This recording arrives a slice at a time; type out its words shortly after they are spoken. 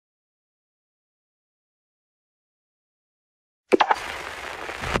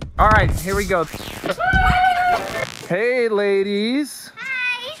All right, here we go. Hey, ladies.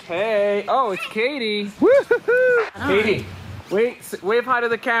 Hi. Hey. Oh, it's Katie. Woo-hoo-hoo. Katie, wave hi to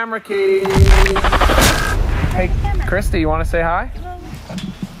the camera, Katie. Hey, Christy, you want to say hi?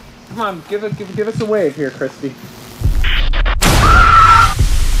 Come on, give us a wave here, Christy.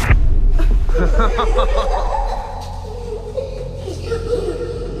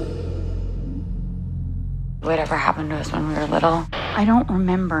 Whatever happened to us when we were little, I don't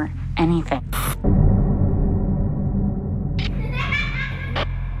remember anything.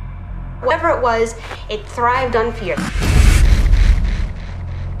 Whatever it was, it thrived on fear.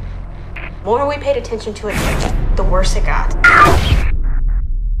 The more we paid attention to it, the worse it got.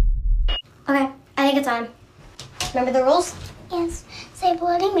 Okay, I think it's on. Remember the rules? Yes. Say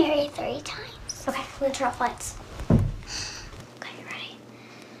Bloody Mary 3 times. Okay, I'm gonna turn off lights. Okay, you ready?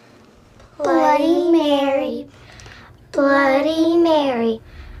 Bloody Mary, Bloody Mary,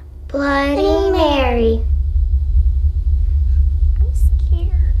 Bloody Mary. I'm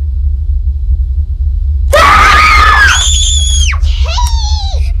scared.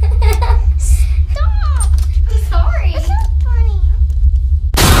 Stop! I'm sorry. It's not funny.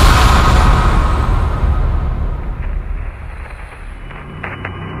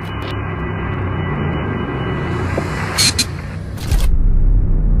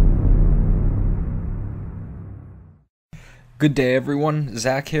 Good day, everyone.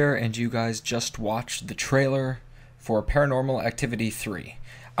 Zach here, and you guys just watched the trailer for Paranormal Activity 3.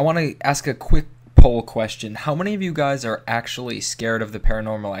 I want to ask a quick poll question. How many of you guys are actually scared of the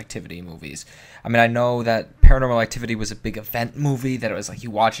Paranormal Activity movies? I mean, I know that Paranormal Activity was a big event movie, that it was like you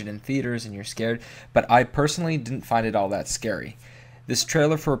watch it in theaters and you're scared, but I personally didn't find it all that scary. This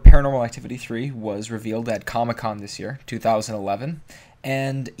trailer for Paranormal Activity 3 was revealed at Comic-Con this year, 2011.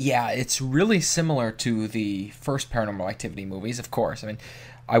 And yeah, it's really similar to the first Paranormal Activity movies, of course. I mean,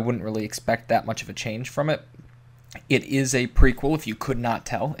 I wouldn't really expect that much of a change from it. It is a prequel, if you could not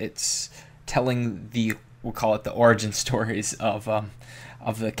tell. It's telling the, we'll call it the origin stories of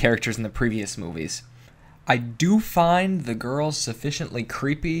the characters in the previous movies. I do find the girls sufficiently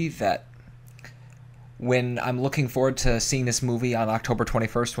creepy that when I'm looking forward to seeing this movie on October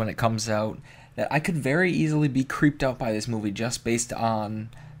 21st when it comes out, that I could very easily be creeped out by this movie just based on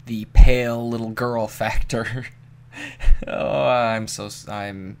the pale little girl factor. Oh, I'm so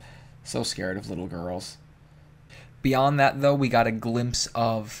scared of little girls. Beyond that, though, we got a glimpse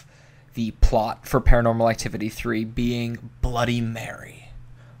of the plot for Paranormal Activity 3 being Bloody Mary.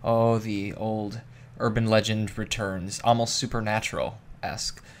 Oh, the old urban legend returns, almost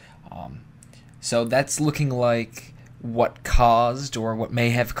supernatural-esque. So that's looking like what caused or what may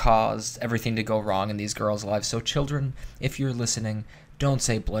have caused everything to go wrong in these girls' lives. So children, if you're listening, don't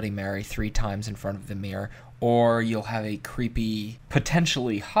say Bloody Mary 3 times in front of the mirror, or you'll have a creepy,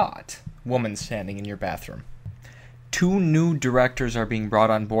 potentially hot woman standing in your bathroom. 2 new directors are being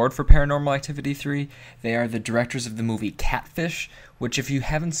brought on board for Paranormal Activity 3. They are the directors of the movie Catfish, which if you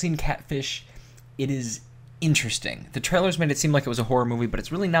haven't seen Catfish, it is interesting. The trailers made it seem like it was a horror movie, but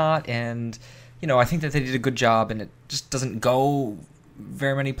it's really not, and you know, I think that they did a good job, and it just doesn't go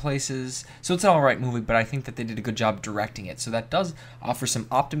very many places. So it's an alright movie, but I think that they did a good job directing it. So that does offer some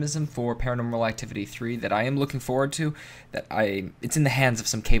optimism for Paranormal Activity 3 that I am looking forward to. It's in the hands of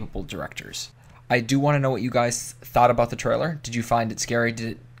some capable directors. I do want to know what you guys thought about the trailer. Did you find it scary?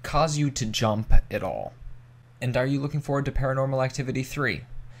 Did it cause you to jump at all? And are you looking forward to Paranormal Activity 3?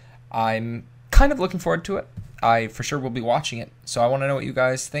 I'm kind of looking forward to it. I for sure will be watching it. So I want to know what you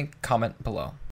guys think. Comment below.